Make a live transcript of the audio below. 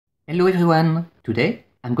Hello everyone! Today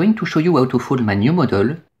I'm going to show you how to fold my new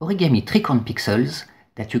model, Origami Tricorne pixels,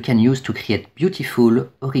 that you can use to create beautiful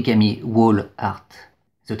origami wall art.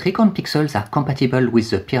 The tricorne pixels are compatible with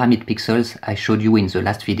the pyramid pixels I showed you in the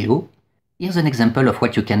last video. Here's an example of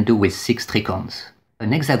what you can do with 6 tricornes.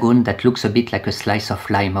 An hexagon that looks a bit like a slice of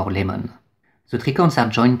lime or lemon. The tricornes are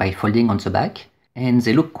joined by folding on the back, and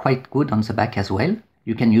they look quite good on the back as well.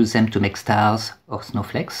 You can use them to make stars or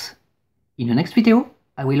snowflakes. In the next video,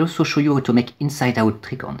 I will also show you how to make inside-out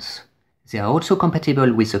tricornes. They are also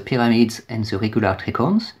compatible with the pyramids and the regular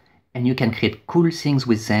tricornes, and you can create cool things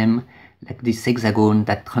with them, like this hexagon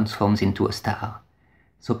that transforms into a star.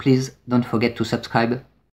 So please don't forget to subscribe.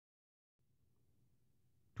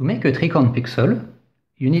 To make a tricorne pixel,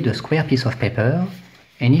 you need a square piece of paper,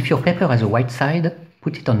 and if your paper has a white side,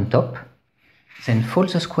 put it on top, then fold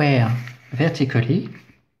the square vertically,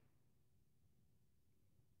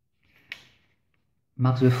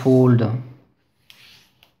 mark the fold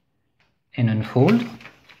and unfold,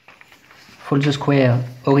 fold the square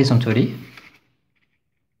horizontally,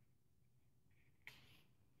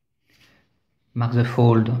 mark the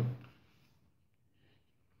fold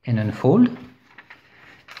and unfold,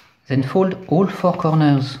 then fold all 4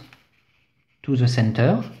 corners to the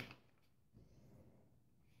center,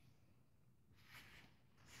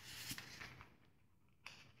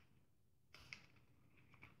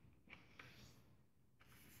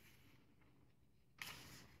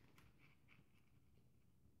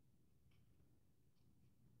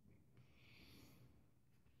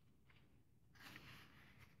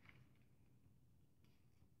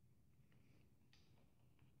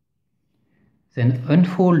 then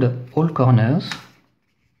unfold all corners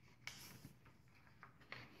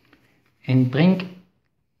and bring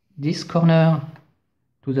this corner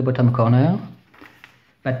to the bottom corner,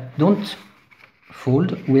 but don't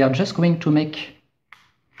fold. We are just going to make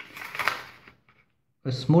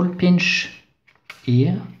a small pinch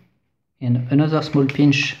here and another small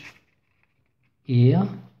pinch here,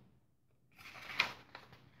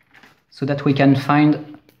 so that we can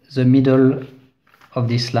find the middle of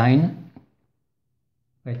this line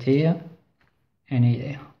right here and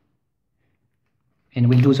here. And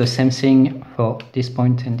we'll do the same thing for this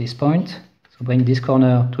point and this point. So bring this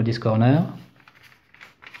corner to this corner.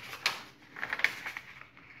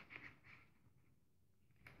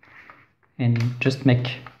 And just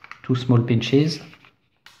make 2 small pinches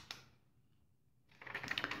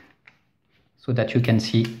so that you can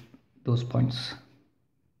see those points.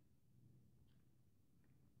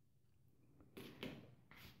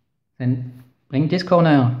 Then bring this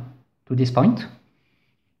corner to this point.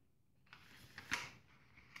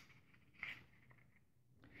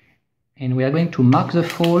 And we are going to mark the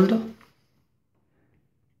fold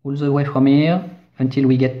all the way from here until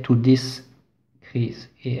we get to this crease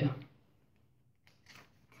here.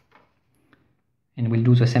 And we'll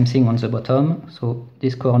do the same thing on the bottom. So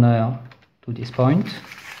this corner to this point.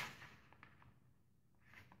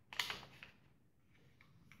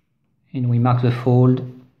 And we mark the fold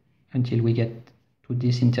until we get to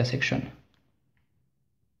this intersection.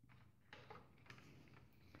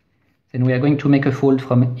 Then we are going to make a fold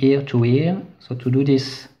from here to here. So to do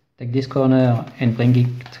this, take this corner and bring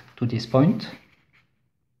it to this point.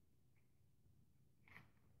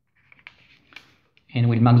 And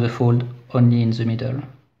we'll mark the fold only in the middle,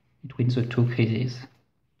 between the 2 creases.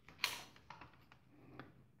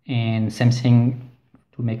 And same thing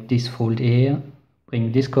to make this fold here.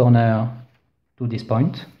 Bring this corner to this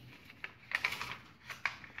point.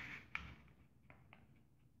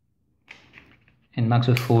 And mark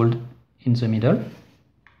the fold in the middle.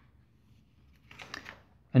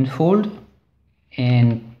 Unfold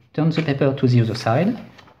and turn the paper to the other side.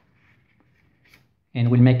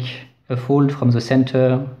 And we'll make a fold from the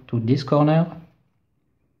center to this corner.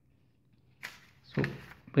 So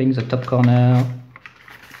bring the top corner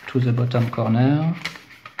to the bottom corner.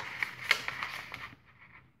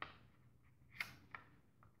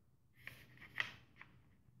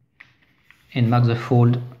 And mark the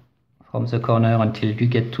fold from the corner until you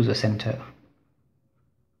get to the center.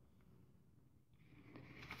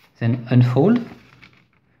 Then unfold,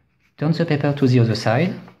 turn the paper to the other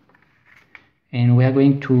side, and we are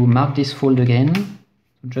going to mark this fold again.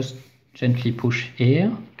 Just gently push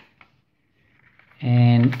here,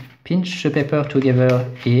 and pinch the paper together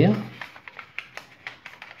here,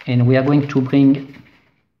 and we are going to bring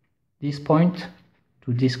this point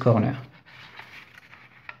to this corner.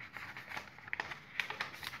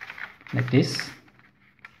 Like this.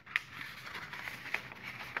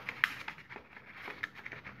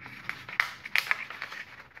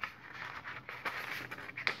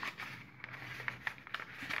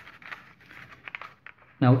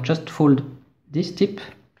 Now just fold this tip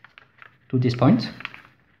to this point.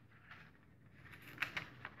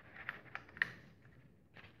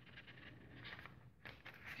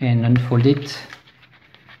 And unfold it.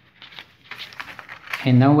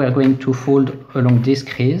 And now we're going to fold along this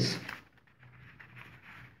crease.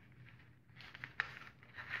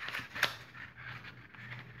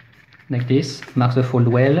 Like this, mark the fold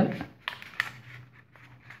well.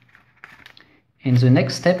 And the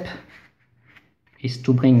next step is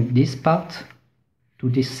to bring this part to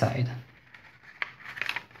this side.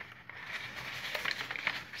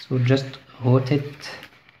 So just rotate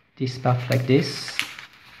this part like this.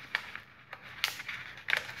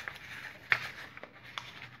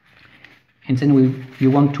 And then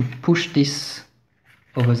you want to push this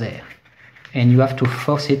over there. And you have to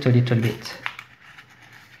force it a little bit.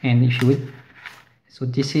 And if you would, so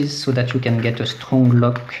this is so that you can get a strong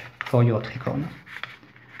lock for your tricorne.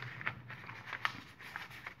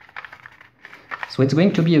 So it's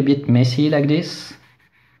going to be a bit messy like this.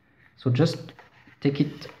 So just take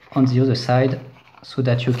it on the other side so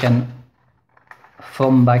that you can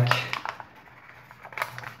form back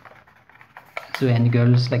the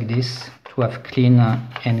angles like this to have clean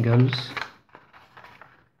angles.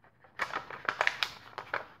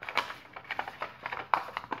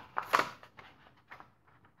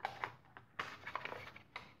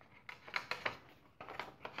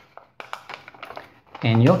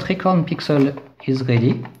 And your tricorne pixel is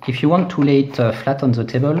ready. If you want to lay it flat on the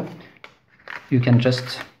table, you can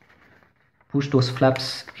just push those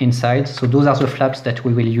flaps inside. So those are the flaps that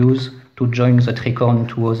we will use to join the tricorne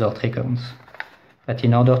to other tricornes. But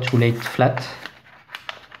in order to lay it flat,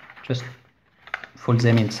 just fold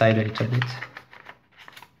them inside a little bit.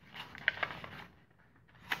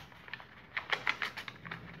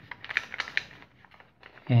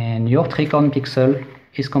 And your tricorne pixel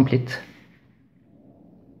is complete.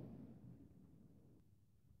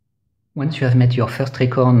 Once you have made your first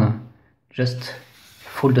tricorne, just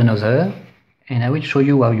fold another, and I will show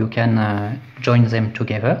you how you can join them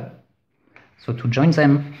together. So to join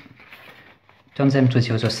them, turn them to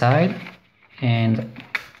the other side, and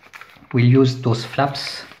we'll use those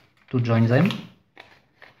flaps to join them.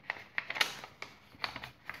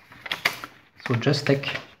 So just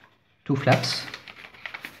take two flaps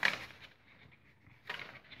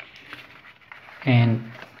and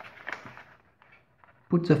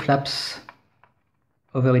put the flaps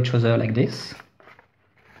over each other like this,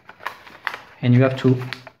 and you have to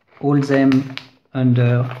hold them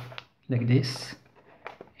under like this,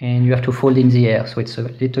 and you have to fold in the air, so it's a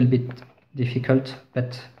little bit difficult,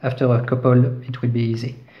 but after a couple it will be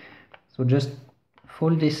easy. So just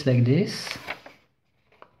fold this like this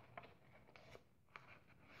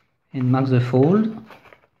and mark the fold.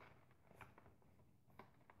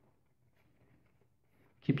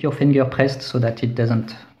 Keep your finger pressed so that it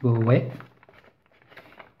doesn't go away,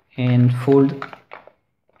 and fold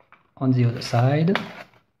on the other side.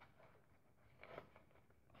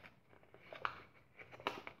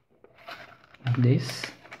 Like this.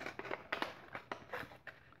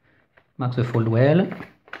 Mark the fold well,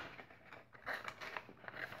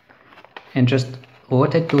 and just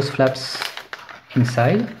rotate those flaps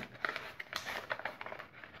inside.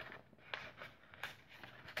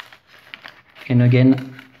 And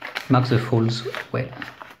again, mark the folds well.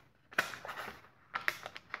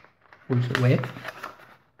 Folds away.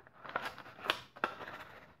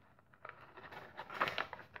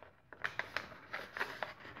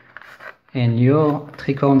 And your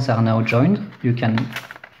tricornes are now joined. You can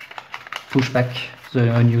push back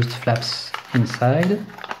the unused flaps inside.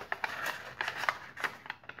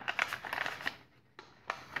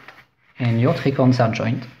 And your tricornes are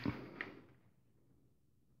joined.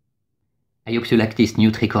 I hope you like this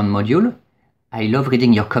new tricorne module. I love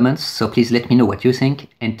reading your comments, so please let me know what you think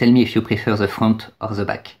and tell me if you prefer the front or the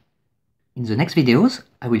back. In the next videos,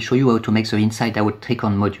 I will show you how to make the inside-out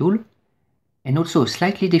tricorne module, and also a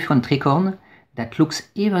slightly different tricorne that looks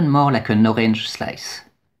even more like an orange slice.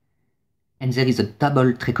 And there is a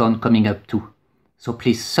double tricorne coming up too, so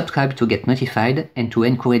please subscribe to get notified and to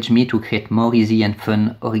encourage me to create more easy and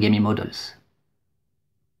fun origami models.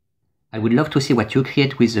 I would love to see what you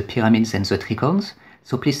create with the pyramids and the tricornes,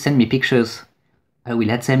 so please send me pictures. I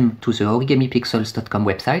will add them to the origamipixels.com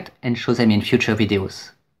website and show them in future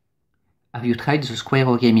videos. Have you tried the square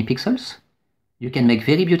origami pixels? You can make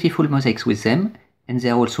very beautiful mosaics with them, and they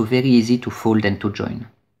are also very easy to fold and to join.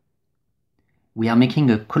 We are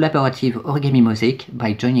making a collaborative origami mosaic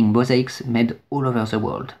by joining mosaics made all over the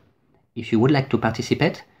world. If you would like to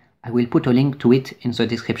participate, I will put a link to it in the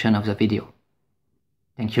description of the video.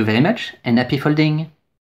 Thank you very much, and happy folding!